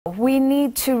we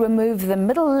need to remove the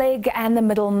middle leg and the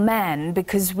middle man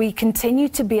because we continue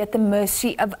to be at the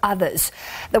mercy of others.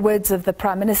 The words of the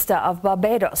Prime Minister of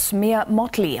Barbados,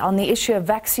 Mottley, on the issue of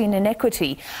vaccine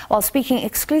inequity while speaking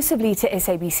exclusively to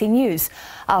SABC News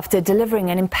after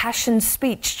delivering an impassioned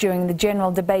speech during the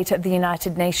general debate of the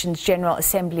United Nations General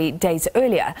Assembly days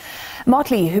earlier.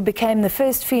 Mottley, who became the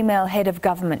first female head of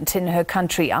government in her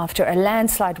country after a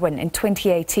landslide win in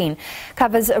 2018,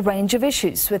 covers a range of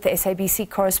issues with SABC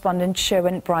Correspondent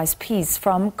Sherwin Bryce-Pease,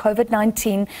 from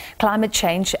COVID-19, climate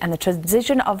change and the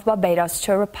transition of Barbados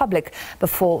to a republic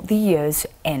before the year's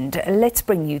end. Let's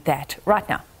bring you that right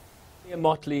now.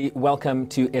 Mottley, welcome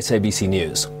to SABC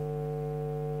News.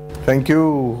 Thank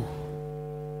you.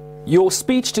 Your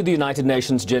speech to the United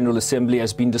Nations General Assembly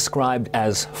has been described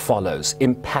as follows: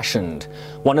 impassioned,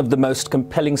 one of the most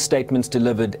compelling statements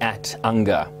delivered at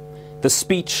UNGA, the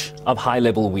speech of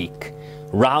high-level week,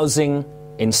 rousing,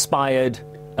 inspired,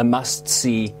 a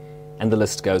must-see, and the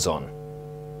list goes on.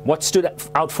 What stood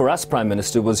out for us, Prime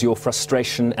Minister, was your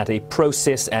frustration at a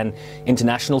process and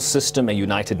international system, a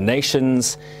United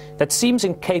Nations, that seems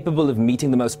incapable of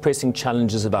meeting the most pressing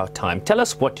challenges of our time. Tell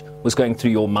us what was going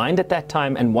through your mind at that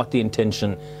time and what the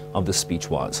intention of the speech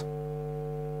was.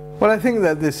 Well, I think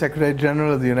that the Secretary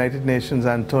General of the United Nations,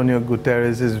 Antonio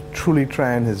Guterres, is truly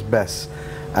trying his best,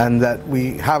 and that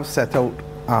we have set out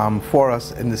for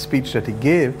us in the speech that he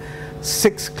gave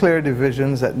 6 clear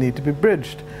divisions that need to be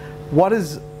bridged. What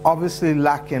is obviously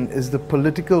lacking is the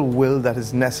political will that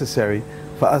is necessary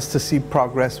for us to see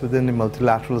progress within the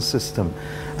multilateral system.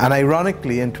 And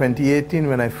ironically, in 2018,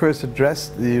 when I first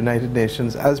addressed the United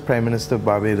Nations as Prime Minister of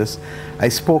Barbados, I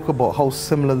spoke about how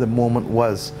similar the moment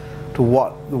was to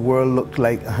what the world looked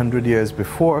like 100 years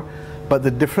before. But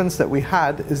the difference that we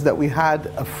had is that we had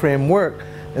a framework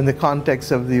in the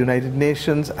context of the United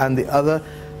Nations and the other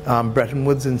Bretton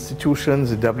Woods institutions,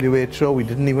 the WHO. We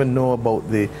didn't even know about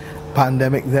the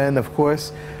pandemic then, of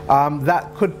course,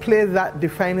 that could play that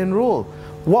defining role.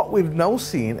 What we've now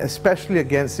seen, especially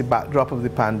against the backdrop of the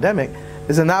pandemic,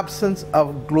 is an absence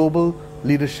of global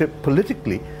leadership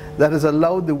politically that has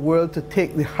allowed the world to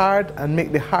take the hard and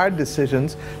make the hard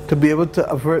decisions to be able to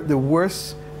avert the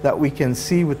worst that we can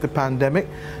see with the pandemic,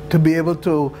 to be able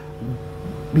to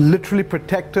literally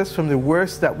protect us from the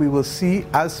worst that we will see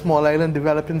as small island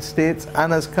developing states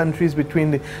and as countries between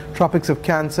the tropics of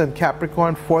Cancer and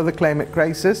Capricorn for the climate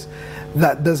crisis,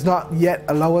 that does not yet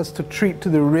allow us to treat to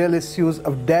the real issues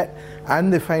of debt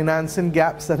and the financing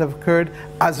gaps that have occurred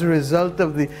as a result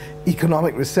of the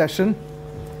economic recession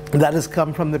that has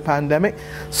come from the pandemic.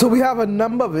 So we have a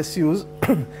number of issues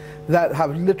that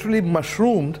have literally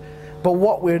mushroomed, but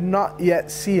what we're not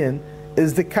yet seeing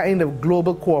is the kind of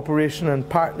global cooperation and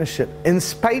partnership, in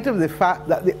spite of the fact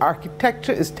that the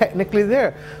architecture is technically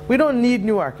there. We don't need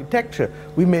new architecture.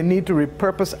 We may need to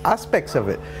repurpose aspects of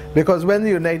it, because when the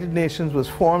United Nations was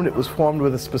formed, it was formed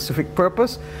with a specific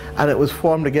purpose, and it was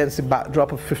formed against the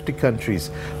backdrop of 50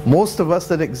 countries. Most of us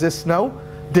that exist now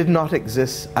did not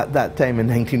exist at that time in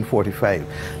 1945.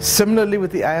 Similarly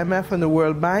with the IMF and the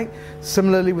World Bank,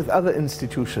 similarly with other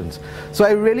institutions. So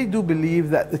I really do believe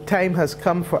that the time has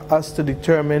come for us to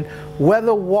determine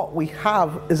whether what we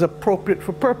have is appropriate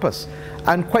for purpose.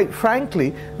 And quite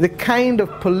frankly, the kind of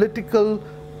political,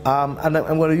 and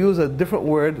I'm going to use a different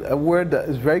word, a word that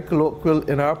is very colloquial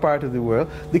in our part of the world,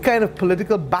 the kind of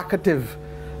political backative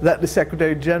that the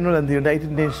Secretary General and the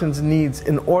United Nations needs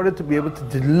in order to be able to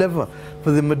deliver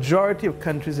for the majority of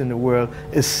countries in the world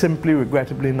is simply,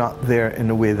 regrettably, not there in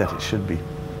the way that it should be.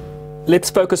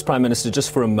 Let's focus, Prime Minister, just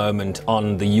for a moment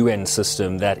on the UN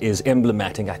system that is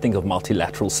emblematic, I think, of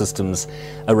multilateral systems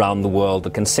around the world. The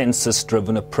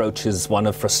consensus-driven approach is one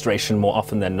of frustration more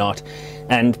often than not,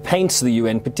 and paints the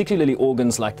UN, particularly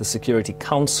organs like the Security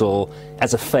Council,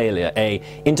 as a failure, a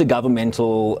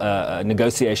intergovernmental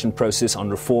negotiation process on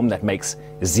reform that makes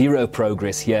zero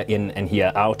progress here in and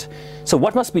here out. So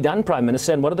what must be done, Prime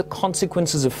Minister, and what are the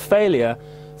consequences of failure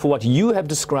for what you have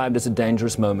described as a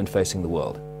dangerous moment facing the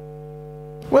world?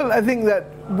 Well, I think that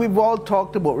we've all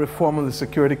talked about reform of the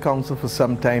Security Council for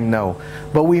some time now,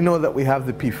 but we know that we have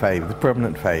the P5, the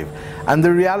Permanent 5. And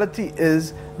the reality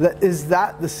is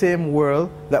that the same world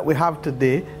that we have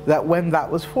today that when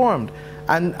that was formed?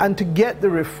 And to get the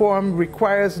reform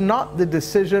requires not the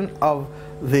decision of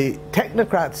the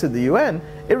technocrats at the UN,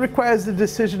 it requires the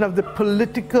decision of the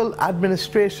political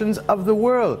administrations of the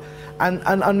world. And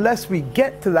unless we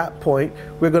get to that point,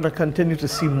 we're going to continue to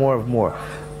see more of more.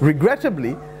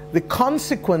 Regrettably, the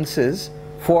consequences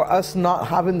for us not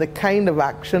having the kind of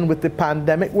action with the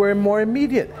pandemic were more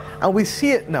immediate. And we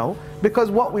see it now,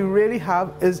 because what we really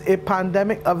have is a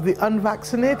pandemic of the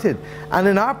unvaccinated. And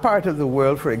in our part of the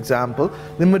world, for example,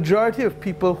 the majority of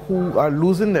people who are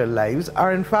losing their lives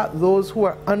are in fact those who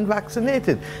are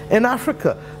unvaccinated. In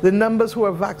Africa, the numbers who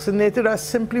are vaccinated are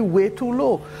simply way too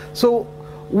low. So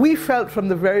we felt from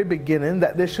the very beginning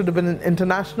that there should have been an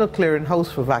international clearinghouse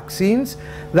for vaccines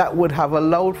that would have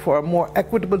allowed for a more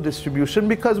equitable distribution,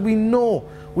 because we know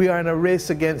we are in a race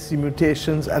against the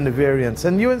mutations and the variants.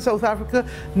 And you in South Africa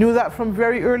knew that from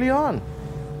very early on.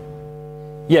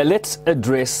 Yeah, let's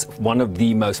address one of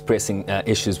the most pressing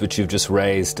issues which you've just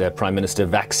raised, Prime Minister: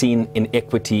 vaccine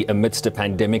inequity amidst a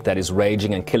pandemic that is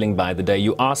raging and killing by the day.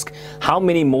 You ask, how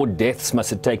many more deaths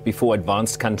must it take before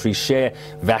advanced countries share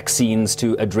vaccines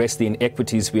to address the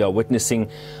inequities we are witnessing?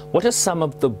 What are some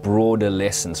of the broader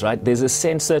lessons, right? There's a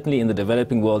sense, certainly in the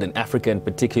developing world, in Africa in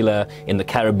particular, in the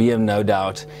Caribbean, no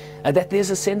doubt, that there's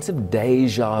a sense of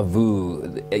deja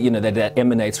vu, you know, that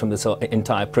emanates from this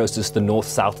entire process, the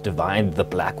North-South divide, the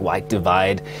Black-White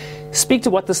divide. Speak to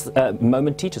what this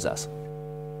moment teaches us.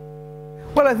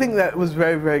 Well, I think that was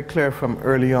very, very clear from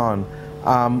early on.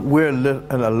 We're in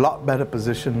a lot better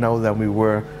position now than we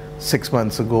were 6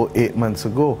 months ago, 8 months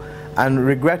ago. And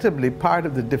regrettably, part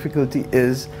of the difficulty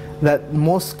is that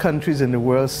most countries in the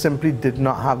world simply did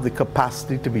not have the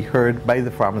capacity to be heard by the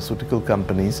pharmaceutical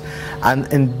companies.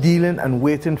 And in dealing and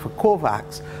waiting for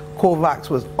COVAX, COVAX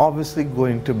was obviously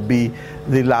going to be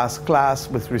the last class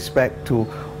with respect to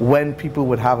when people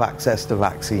would have access to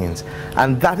vaccines.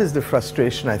 And that is the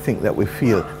frustration I think that we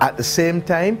feel. At the same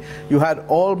time, you had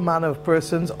all manner of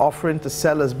persons offering to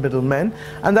sell as middlemen.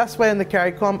 And that's why in the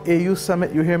CARICOM AU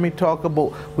Summit you hear me talk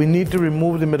about we need to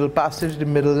remove the middle passage, the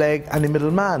middle leg and the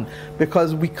middleman,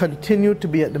 because we continue to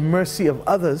be at the mercy of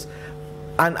others.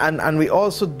 And we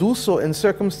also do so in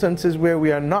circumstances where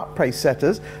we are not price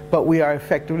setters, but we are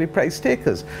effectively price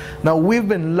takers. Now, we've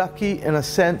been lucky in a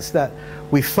sense that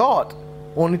we thought,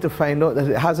 only to find out that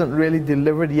it hasn't really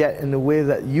delivered yet in the way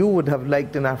that you would have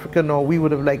liked in Africa, nor we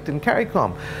would have liked in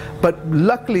CARICOM. But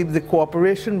luckily, the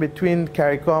cooperation between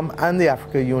CARICOM and the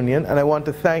Africa Union, and I want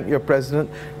to thank your President,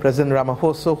 President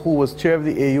Ramaphosa, who was chair of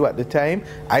the AU at the time.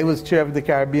 I was chair of the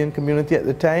Caribbean community at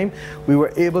the time. We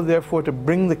were able, therefore, to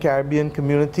bring the Caribbean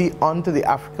community onto the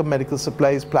Africa Medical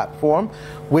Supplies platform,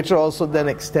 which also then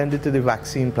extended to the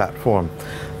vaccine platform.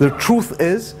 The truth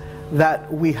is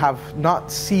that we have not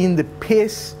seen the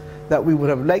pace that we would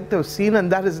have liked to have seen,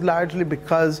 and that is largely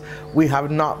because we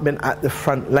have not been at the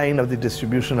front line of the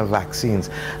distribution of vaccines.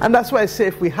 And that's why I say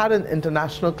if we had an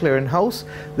international clearinghouse,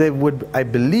 there would, I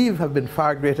believe, have been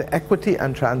far greater equity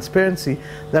and transparency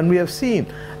than we have seen.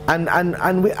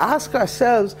 And we ask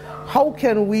ourselves, how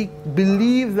can we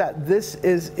believe that this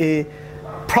is a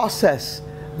process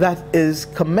that is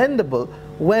commendable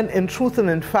when in truth and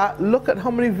in fact, look at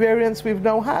how many variants we've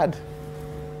now had.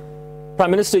 Prime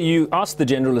Minister, you asked the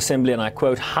General Assembly, and I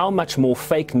quote, how much more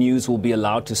fake news will be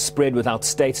allowed to spread without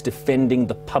states defending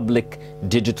the public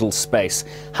digital space?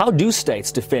 How do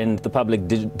states defend the public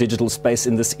digital space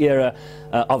in this era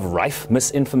of rife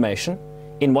misinformation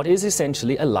in what is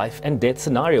essentially a life and death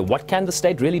scenario? What can the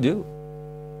state really do?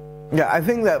 Yeah, I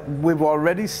think that we've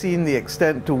already seen the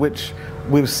extent to which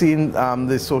we've seen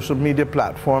the social media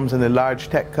platforms and the large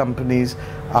tech companies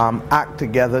act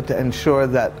together to ensure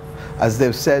that, as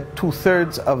they've said,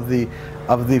 2/3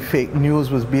 of the fake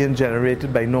news was being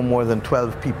generated by no more than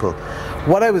 12 people.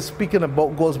 What I was speaking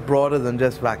about goes broader than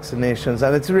just vaccinations,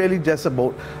 and it's really just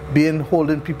about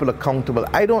holding people accountable.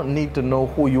 I don't need to know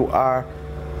who you are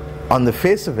on the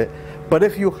face of it. But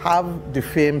if you have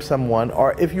defamed someone,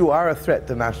 or if you are a threat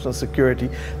to national security,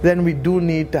 then we do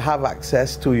need to have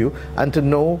access to you and to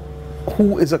know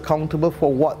who is accountable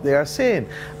for what they are saying.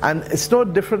 And it's no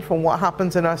different from what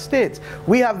happens in our states.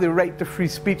 We have the right to free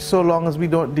speech so long as we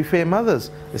don't defame others.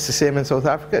 It's the same in South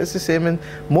Africa. It's the same in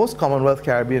most Commonwealth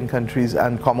Caribbean countries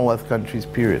and Commonwealth countries,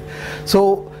 period.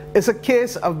 So it's a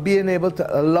case of being able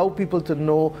to allow people to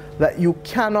know that you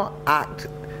cannot act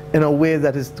in a way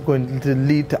that is going to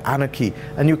lead to anarchy,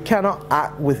 and you cannot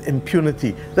act with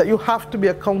impunity, that you have to be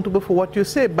accountable for what you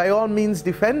say. By all means,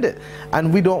 defend it.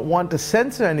 And we don't want to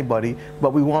censor anybody,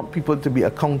 but we want people to be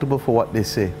accountable for what they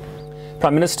say.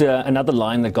 Prime Minister, another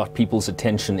line that got people's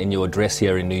attention in your address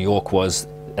here in New York was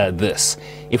this.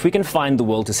 If we can find the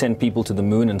will to send people to the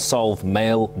moon and solve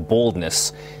male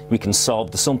baldness, we can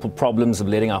solve the simple problems of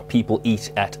letting our people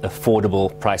eat at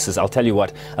affordable prices. I'll tell you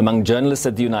what, among journalists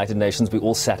at the United Nations, we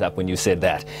all sat up when you said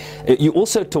that. You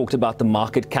also talked about the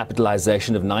market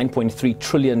capitalization of $9.3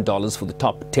 trillion for the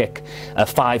top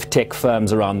 5 tech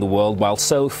firms around the world, while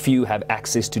so few have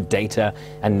access to data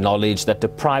and knowledge that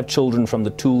deprive children from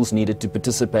the tools needed to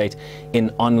participate in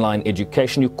online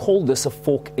education. You call this a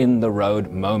fork in the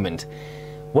road moment.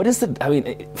 What is the, I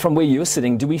mean, from where you're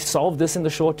sitting, do we solve this in the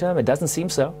short term? It doesn't seem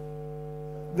so.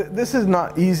 This is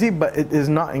not easy, but it is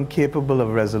not incapable of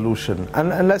resolution.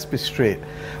 And let's be straight.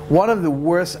 One of the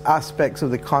worst aspects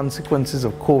of the consequences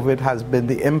of COVID has been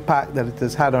the impact that it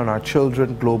has had on our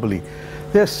children globally.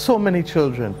 There are so many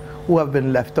children who have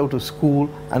been left out of school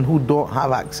and who don't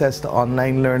have access to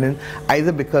online learning,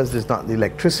 either because there's not the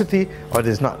electricity, or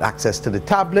there's not access to the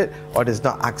tablet, or there's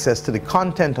not access to the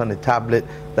content on the tablet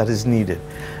that is needed.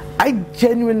 I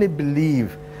genuinely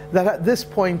believe that at this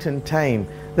point in time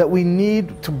that we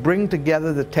need to bring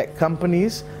together the tech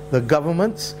companies, the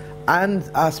governments, and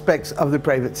aspects of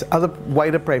the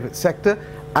wider private sector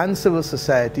and civil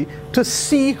society to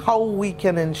see how we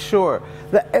can ensure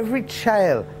that every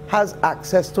child has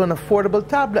access to an affordable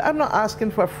tablet. I'm not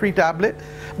asking for a free tablet,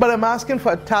 but I'm asking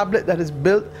for a tablet that is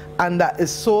built and that is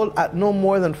sold at no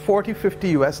more than $40,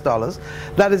 $50 US,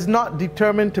 that is not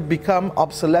determined to become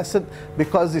obsolescent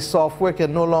because the software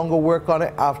can no longer work on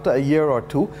it after a year or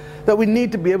two, that we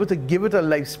need to be able to give it a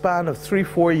lifespan of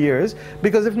 3-4 years,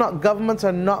 because if not, governments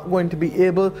are not going to be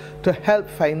able to help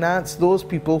finance those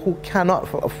people who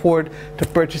cannot afford to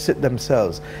purchase it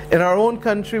themselves. In our own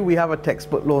country, we have a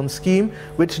textbook loan scheme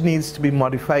which needs to be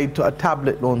modified to a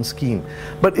tablet loan scheme.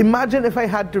 But imagine if I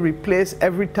had to replace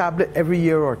every tablet every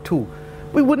year or two.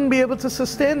 We wouldn't be able to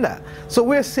sustain that. So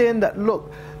we're saying that,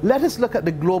 look, let us look at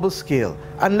the global scale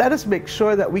and let us make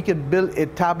sure that we can build a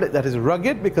tablet that is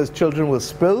rugged, because children will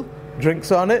spill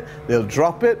drinks on it, they'll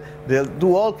drop it, they'll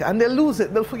do all, and they'll lose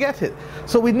it, they'll forget it.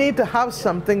 So we need to have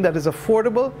something that is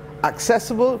affordable,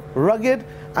 accessible, rugged,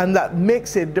 and that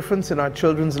makes a difference in our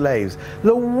children's lives.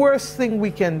 The worst thing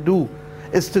we can do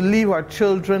is to leave our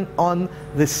children on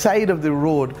the side of the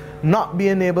road, not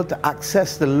being able to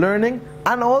access the learning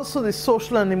and also the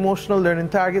social and emotional learning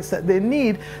targets that they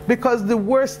need, because the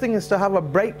worst thing is to have a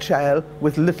bright child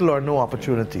with little or no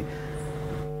opportunity.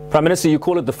 Prime Minister, you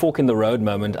call it the fork in the road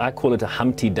moment. I call it a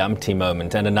Humpty Dumpty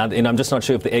moment. And I'm just not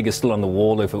sure if the egg is still on the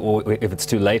wall or if it's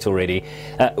too late already.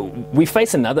 We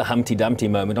face another Humpty Dumpty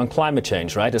moment on climate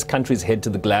change, right? As countries head to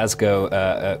the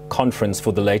Glasgow conference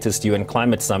for the latest UN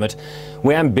climate summit,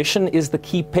 where ambition is the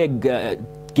key peg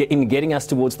in getting us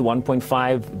towards the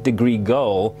 1.5 degree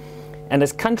goal. And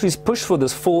as countries push for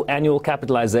this full annual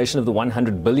capitalization of the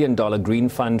 $100 billion Green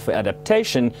Fund for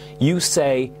Adaptation, you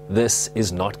say this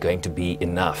is not going to be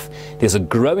enough. There's a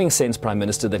growing sense, Prime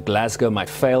Minister, that Glasgow might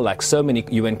fail like so many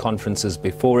UN conferences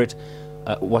before it.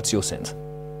 What's your sense?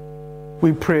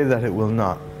 We pray that it will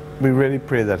not. We really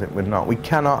pray that it will not. We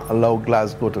cannot allow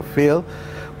Glasgow to fail.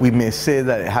 We may say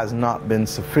that it has not been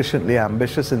sufficiently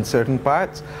ambitious in certain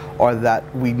parts, or that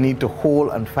we need to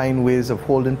hold and find ways of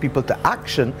holding people to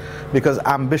action, because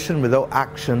ambition without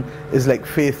action is like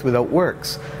faith without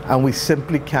works, and we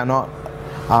simply cannot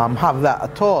have that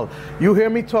at all. You hear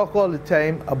me talk all the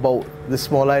time about the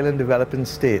small island developing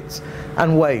states,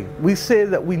 and why? We say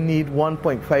that we need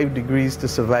 1.5 degrees to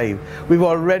survive. We're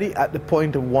already at the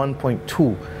point of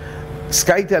 1.2.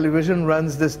 Sky Television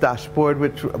runs this dashboard,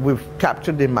 which we've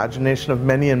captured the imagination of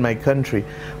many in my country,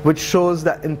 which shows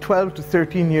that in 12 to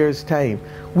 13 years' time,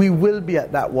 we will be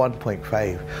at that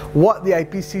 1.5. What the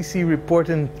IPCC report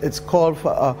in its call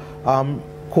for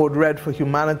Code Red for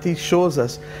Humanity shows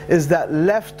us is that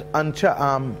left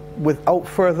without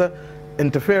further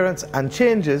interference and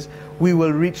changes, we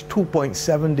will reach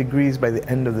 2.7 degrees by the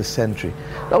end of the century.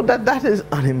 Now that is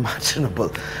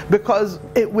unimaginable, because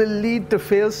it will lead to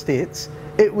failed states,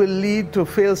 it will lead to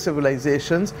failed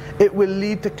civilizations, it will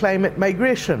lead to climate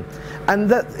migration. And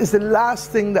that is the last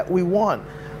thing that we want.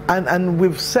 And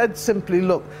we've said simply,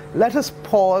 look, let us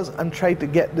pause and try to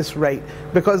get this right,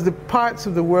 because the parts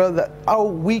of the world that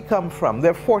we come from,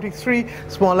 there are 43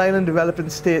 small island developing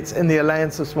states in the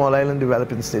Alliance of Small Island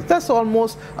Developing States. That's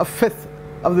almost a fifth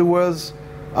of the world's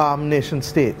nation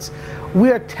states.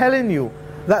 We are telling you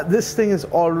that this thing is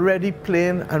already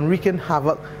playing and wreaking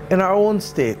havoc in our own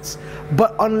states.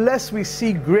 But unless we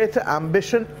see greater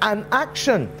ambition and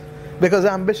action, because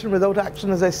ambition without action,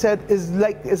 as I said,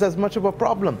 is as much of a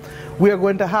problem, we are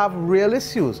going to have real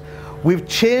issues. We've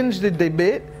changed the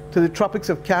debate to the Tropics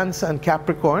of Cancer and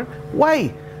Capricorn.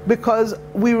 Why? because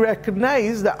we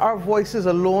recognize that our voices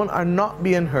alone are not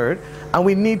being heard, and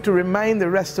we need to remind the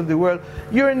rest of the world.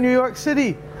 You're in New York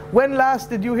City. When last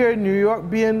did you hear New York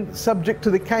being subject to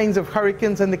the kinds of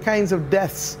hurricanes and the kinds of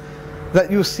deaths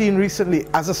that you've seen recently?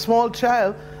 As a small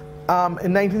child,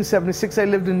 in 1976, I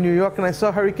lived in New York and I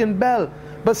saw Hurricane Bell.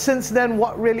 But since then,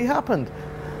 what really happened?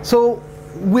 So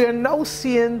we're now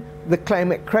seeing the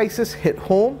climate crisis hit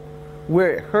home,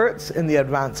 where it hurts in the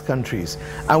advanced countries.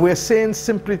 And we're saying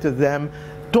simply to them,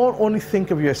 don't only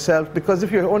think of yourself, because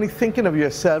if you're only thinking of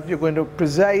yourself, you're going to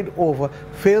preside over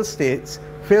failed states,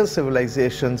 failed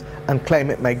civilizations, and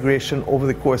climate migration over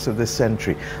the course of this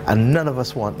century. And none of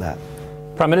us want that.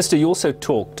 Prime Minister, you also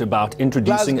talked about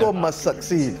introducing... Glasgow must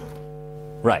succeed.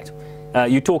 Right.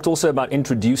 You talked also about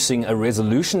introducing a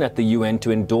resolution at the UN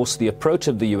to endorse the approach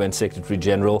of the UN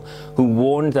Secretary-General, who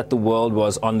warned that the world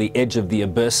was on the edge of the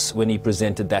abyss when he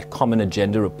presented that Common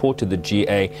Agenda report to the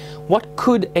GA. What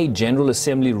could a General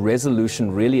Assembly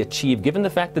resolution really achieve, given the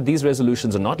fact that these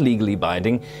resolutions are not legally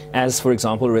binding, as, for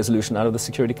example, a resolution out of the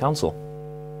Security Council?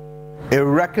 A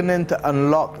reckoning to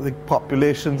unlock the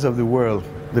populations of the world,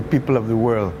 the people of the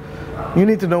world. You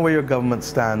need to know where your government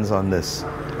stands on this.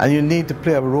 And you need to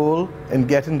play a role in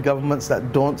getting governments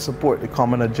that don't support the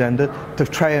Common Agenda to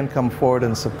try and come forward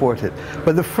and support it.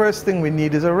 But the first thing we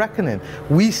need is a reckoning.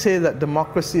 We say that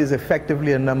democracy is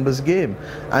effectively a numbers game,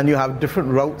 and you have different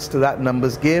routes to that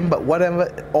numbers game, but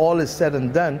whatever all is said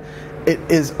and done, it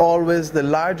is always the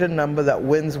larger number that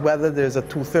wins, whether there's a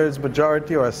two-thirds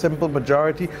majority or a simple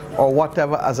majority or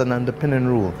whatever as an underpinning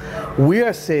rule. We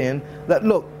are saying that,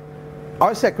 look,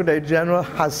 our Secretary General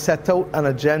has set out an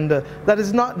agenda that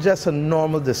is not just a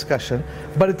normal discussion,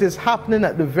 but it is happening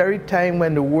at the very time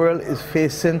when the world is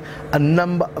facing a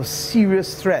number of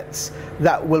serious threats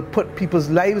that will put people's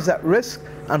lives at risk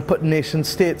and put nation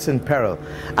states in peril.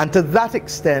 And to that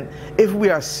extent, if we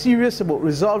are serious about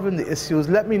resolving the issues,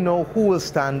 let me know who will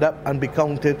stand up and be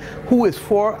counted, who is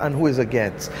for and who is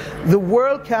against. The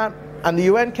world can't, and the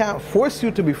UN can't force you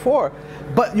to be for,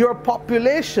 but your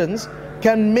populations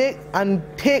can make and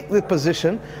take the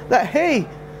position that, hey,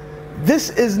 this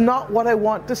is not what I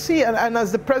want to see. And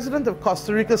as the president of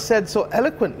Costa Rica said so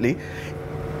eloquently,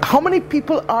 how many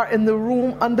people are in the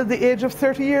room under the age of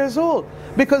 30 years old?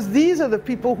 Because these are the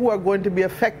people who are going to be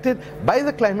affected by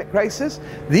the climate crisis.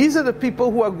 These are the people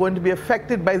who are going to be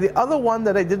affected by the other one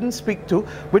that I didn't speak to,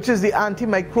 which is the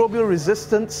antimicrobial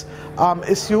resistance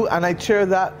issue, and I chair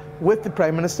that with the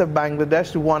Prime Minister of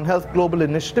Bangladesh, the One Health Global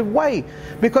Initiative. Why?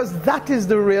 Because that is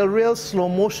the real slow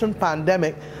motion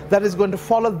pandemic that is going to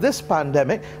follow this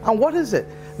pandemic. And what is it?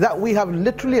 That we have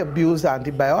literally abused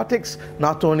antibiotics,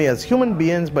 not only as human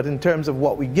beings, but in terms of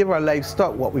what we give our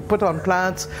livestock, what we put on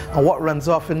plants, and what runs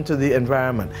off into the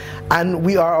environment. And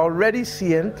we are already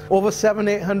seeing over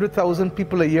 700,000-800,000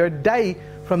 people a year die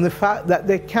from the fact that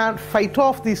they can't fight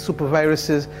off these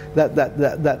superviruses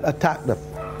that attack them.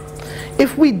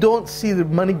 If we don't see the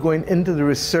money going into the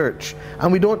research,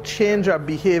 and we don't change our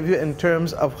behavior in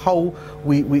terms of how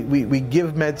we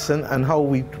give medicine and how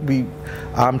we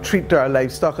treat our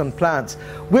livestock and plants,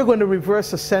 we're going to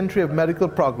reverse a century of medical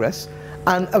progress,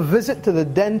 and a visit to the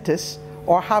dentist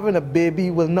or having a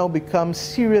baby will now become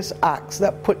serious acts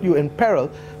that put you in peril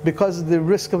because of the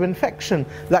risk of infection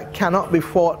that cannot be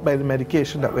fought by the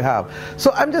medication that we have.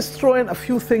 So I'm just throwing a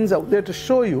few things out there to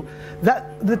show you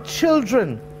that the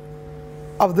children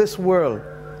of this world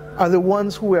are the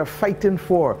ones who we are fighting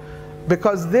for,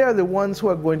 because they are the ones who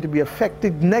are going to be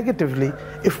affected negatively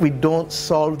if we don't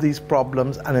solve these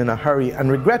problems and in a hurry.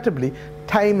 And regrettably,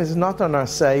 time is not on our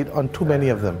side on too many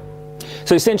of them.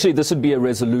 So essentially this would be a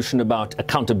resolution about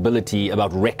accountability,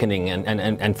 about reckoning,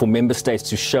 and for member states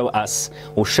to show us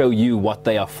or show you what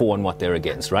they are for and what they're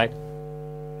against, right?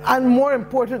 And more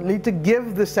importantly, to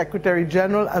give the Secretary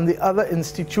General and the other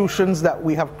institutions that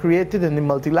we have created in the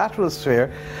multilateral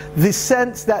sphere the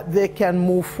sense that they can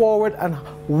move forward and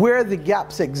where the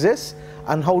gaps exist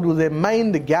and how do they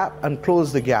mind the gap and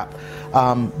close the gap.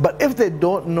 But if they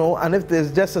don't know, and if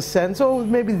there's just a sense, oh,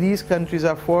 maybe these countries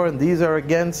are for and these are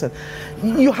against, and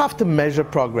you have to measure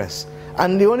progress.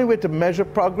 And the only way to measure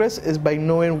progress is by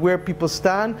knowing where people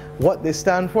stand, what they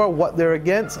stand for, what they're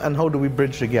against, and how do we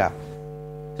bridge the gap.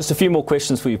 Just a few more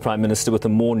questions for you, Prime Minister, with a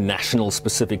more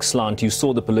national-specific slant. You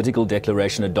saw the political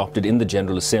declaration adopted in the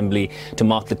General Assembly to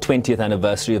mark the 20th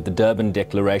anniversary of the Durban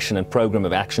Declaration and Programme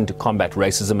of Action to Combat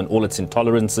Racism and all its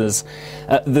intolerances.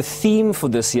 The theme for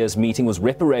this year's meeting was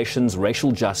reparations,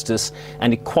 racial justice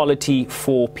and equality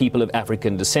for people of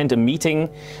African descent, a meeting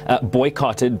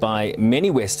boycotted by many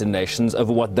Western nations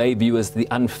over what they view as the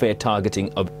unfair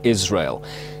targeting of Israel.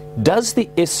 Does the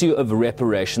issue of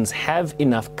reparations have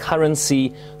enough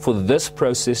currency for this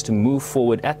process to move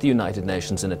forward at the United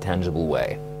Nations in a tangible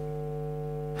way?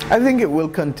 I think it will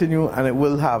continue, and it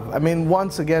will have. I mean,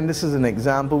 once again, this is an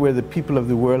example where the people of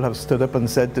the world have stood up and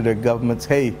said to their governments,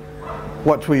 hey,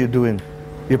 what were you doing?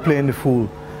 You're playing the fool.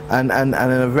 And in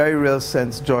a very real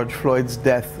sense, George Floyd's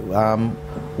death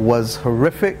was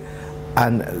horrific,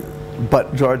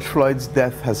 but George Floyd's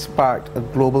death has sparked a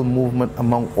global movement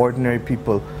among ordinary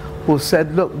people who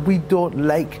said, look, we don't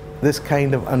like this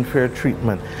kind of unfair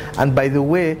treatment. And by the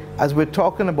way, as we're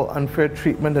talking about unfair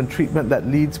treatment and treatment that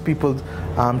leads people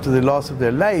to the loss of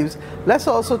their lives, let's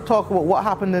also talk about what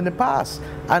happened in the past.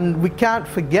 And we can't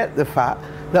forget the fact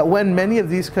that when many of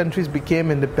these countries became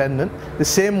independent, the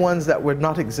same ones that were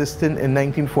not existing in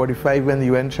 1945 when the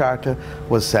UN Charter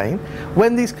was signed,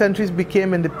 when these countries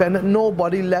became independent,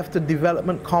 nobody left a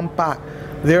development compact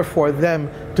there for them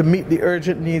to meet the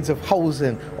urgent needs of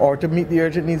housing or to meet the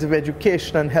urgent needs of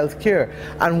education and healthcare.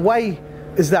 And why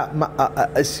is that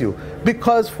issue?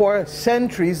 Because for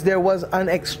centuries there was an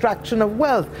extraction of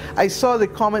wealth. I saw the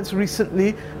comments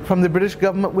recently from the British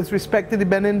government with respect to the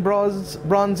Benin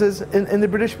bronzes in the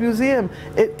British Museum.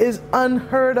 It is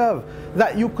unheard of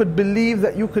that you could believe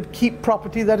that you could keep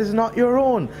property that is not your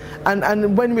own.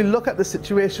 And when we look at the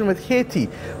situation with Haiti,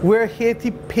 where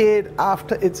Haiti paid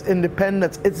after its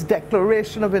independence, its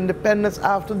declaration of independence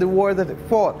after the war that it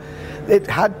fought, it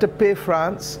had to pay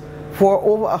France for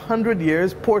over 100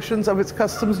 years portions of its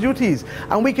customs duties.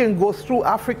 And we can go through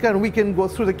Africa, and we can go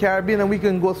through the Caribbean, and we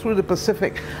can go through the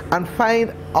Pacific and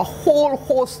find a whole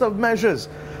host of measures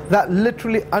that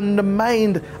literally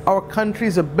undermined our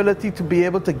country's ability to be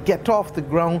able to get off the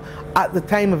ground at the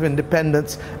time of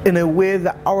independence in a way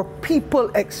that our people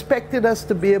expected us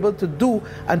to be able to do,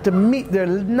 and to meet their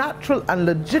natural and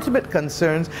legitimate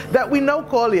concerns that we now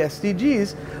call the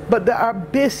SDGs, but that are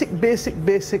basic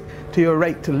to your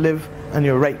right to live and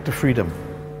your right to freedom.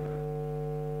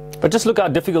 But just look how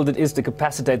difficult it is to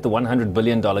capacitate the $100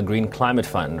 billion Green Climate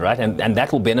Fund, right? And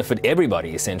that will benefit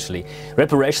everybody, essentially.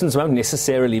 Reparations won't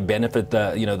necessarily benefit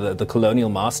the colonial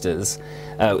masters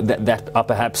that are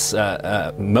perhaps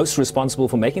most responsible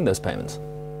for making those payments.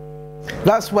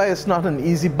 That's why it's not an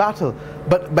easy battle.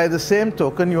 But by the same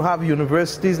token, you have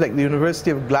universities like the University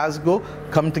of Glasgow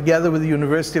come together with the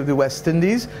University of the West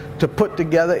Indies to put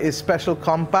together a special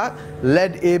compact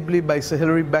led ably by Sir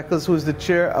Hilary Beckles, who is the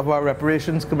chair of our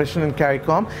Reparations Commission in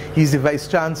CARICOM. He's the Vice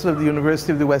Chancellor of the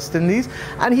University of the West Indies,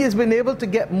 and he has been able to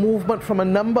get movement from a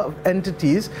number of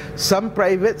entities, some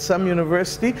private, some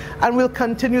university, and we'll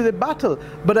continue the battle.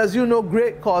 But as you know,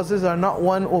 great causes are not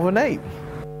won overnight.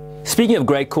 Speaking of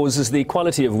great causes, the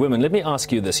equality of women, let me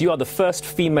ask you this. You are the first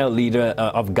female leader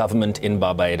of government in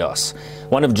Barbados,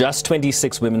 one of just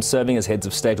 26 women serving as heads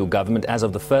of state or government as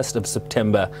of the 1st of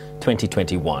September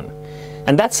 2021.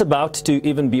 And that's about to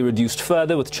even be reduced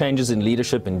further with changes in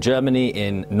leadership in Germany,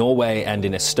 in Norway and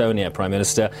in Estonia, Prime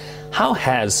Minister. How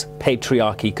has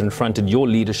patriarchy confronted your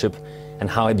leadership, and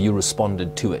how have you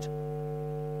responded to it?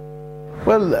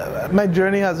 Well, my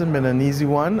journey hasn't been an easy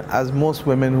one, as most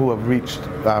women who have reached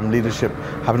leadership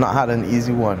have not had an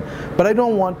easy one. But I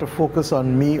don't want to focus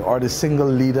on me or the single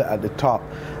leader at the top.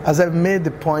 As I've made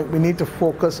the point, we need to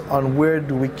focus on where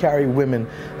do we carry women.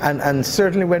 And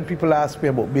certainly when people ask me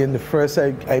about being the first,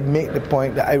 I make the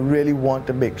point that I really want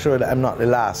to make sure that I'm not the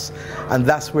last. And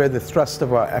that's where the thrust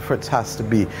of our efforts has to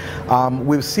be.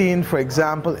 We've seen, for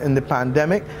example, in the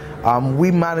pandemic,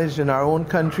 we managed in our own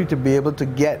country to be able to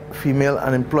get female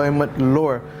unemployment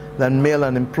lower than male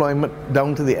unemployment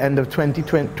down to the end of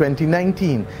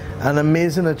 2019. An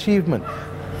amazing achievement.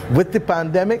 With the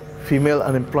pandemic, female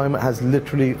unemployment has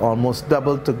literally almost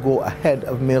doubled to go ahead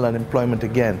of male unemployment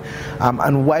again.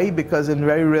 And why? Because in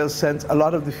very real sense, a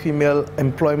lot of the female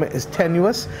employment is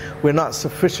tenuous. We're not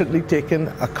sufficiently taking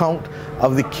account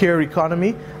of the care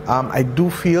economy. I do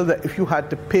feel that if you had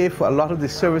to pay for a lot of the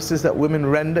services that women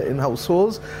render in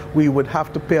households, we would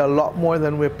have to pay a lot more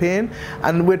than we're paying.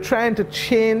 And we're trying to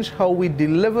change how we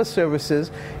deliver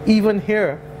services even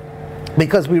here,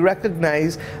 because we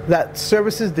recognize that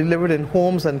services delivered in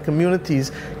homes and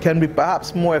communities can be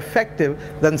perhaps more effective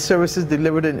than services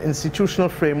delivered in institutional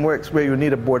frameworks where you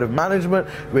need a board of management,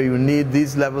 where you need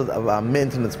these levels of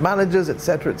maintenance managers,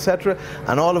 etc., etc.,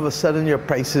 and all of a sudden your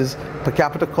prices per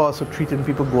capita cost of treating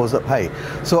people goes up high.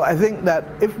 So I think that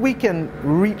if we can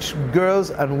reach girls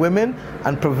and women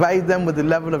and provide them with the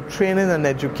level of training and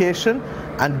education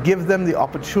and give them the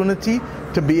opportunity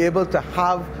to be able to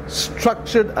have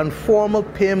structured and formal formal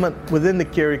payment within the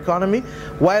care economy,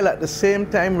 while at the same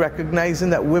time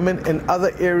recognizing that women in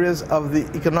other areas of the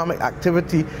economic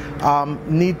activity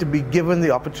need to be given the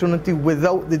opportunity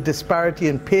without the disparity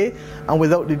in pay and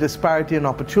without the disparity in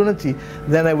opportunity,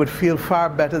 then I would feel far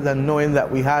better than knowing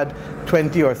that we had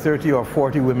 20 or 30 or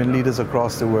 40 women leaders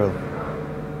across the world.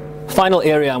 Final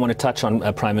area I want to touch on,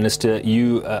 Prime Minister,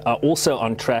 you are also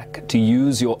on track to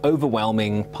use your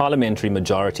overwhelming parliamentary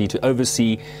majority to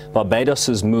oversee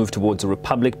Barbados's move towards a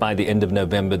republic by the end of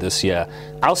November this year,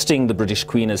 ousting the British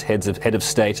Queen as head of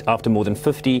state after more than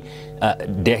 5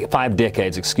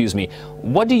 decades.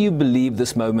 What do you believe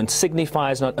this moment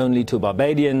signifies not only to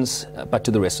Barbadians but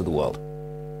to the rest of the world?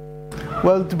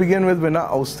 Well, to begin with, we're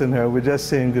not ousting her, we're just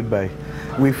saying goodbye.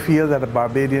 We feel that a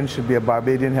Barbadian should be a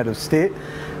Barbadian head of state,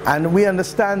 and we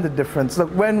understand the difference. Look,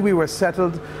 when we were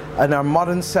settled in our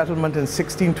modern settlement in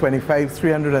 1625,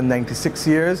 396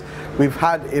 years, we've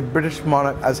had a British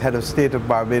monarch as head of state of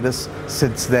Barbados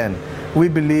since then. We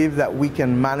believe that we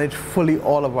can manage fully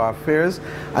all of our affairs,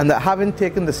 and that having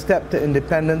taken the step to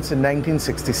independence in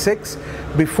 1966,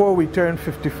 before we turn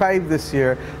 55 this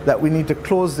year, that we need to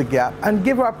close the gap and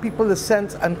give our people the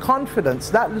sense and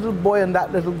confidence, that little boy and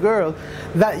that little girl,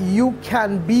 that you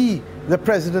can be the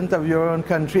president of your own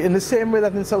country, in the same way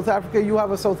that in South Africa you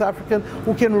have a South African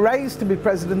who can rise to be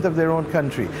president of their own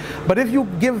country. But if you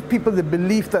give people the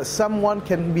belief that someone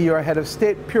can be your head of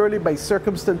state purely by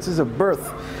circumstances of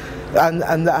birth,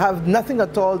 and that have nothing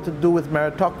at all to do with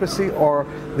meritocracy or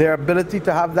their ability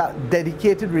to have that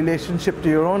dedicated relationship to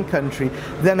your own country,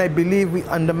 then I believe we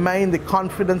undermine the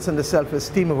confidence and the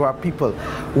self-esteem of our people.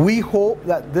 We hope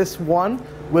that this one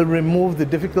will remove the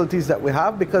difficulties that we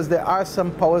have, because there are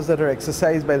some powers that are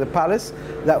exercised by the palace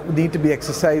that need to be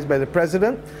exercised by the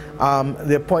president.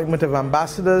 The appointment of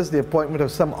ambassadors, the appointment of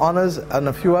some honors and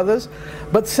a few others.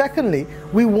 But secondly,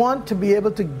 we want to be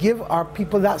able to give our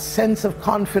people that sense of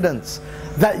confidence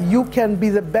that you can be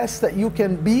the best that you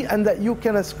can be, and that you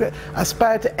can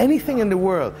aspire to anything in the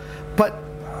world, but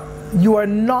you are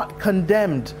not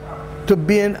condemned to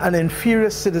being an inferior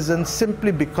citizen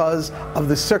simply because of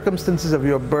the circumstances of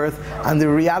your birth and the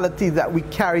reality that we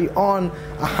carry on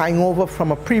a hangover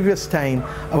from a previous time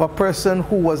of a person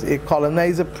who was a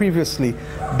colonizer previously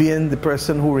being the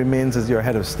person who remains as your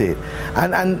head of state.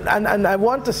 And I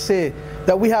want to say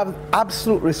that we have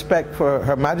absolute respect for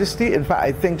Her Majesty. In fact,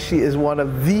 I think she is one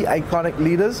of the iconic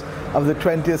leaders of the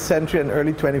 20th century and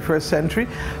early 21st century.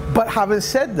 But having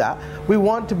said that, we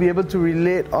want to be able to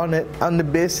relate on it on the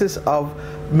basis of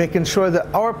making sure that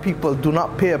our people do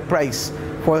not pay a price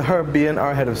for her being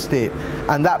our head of state.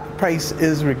 And that price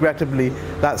is, regrettably,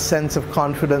 that sense of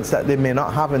confidence that they may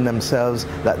not have in themselves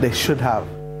that they should have.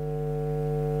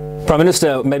 Prime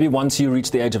Minister, maybe once you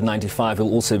reach the age of 95, we'll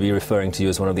also be referring to you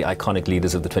as one of the iconic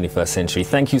leaders of the 21st century.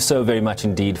 Thank you so very much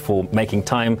indeed for making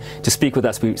time to speak with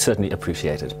us. We certainly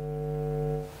appreciate it.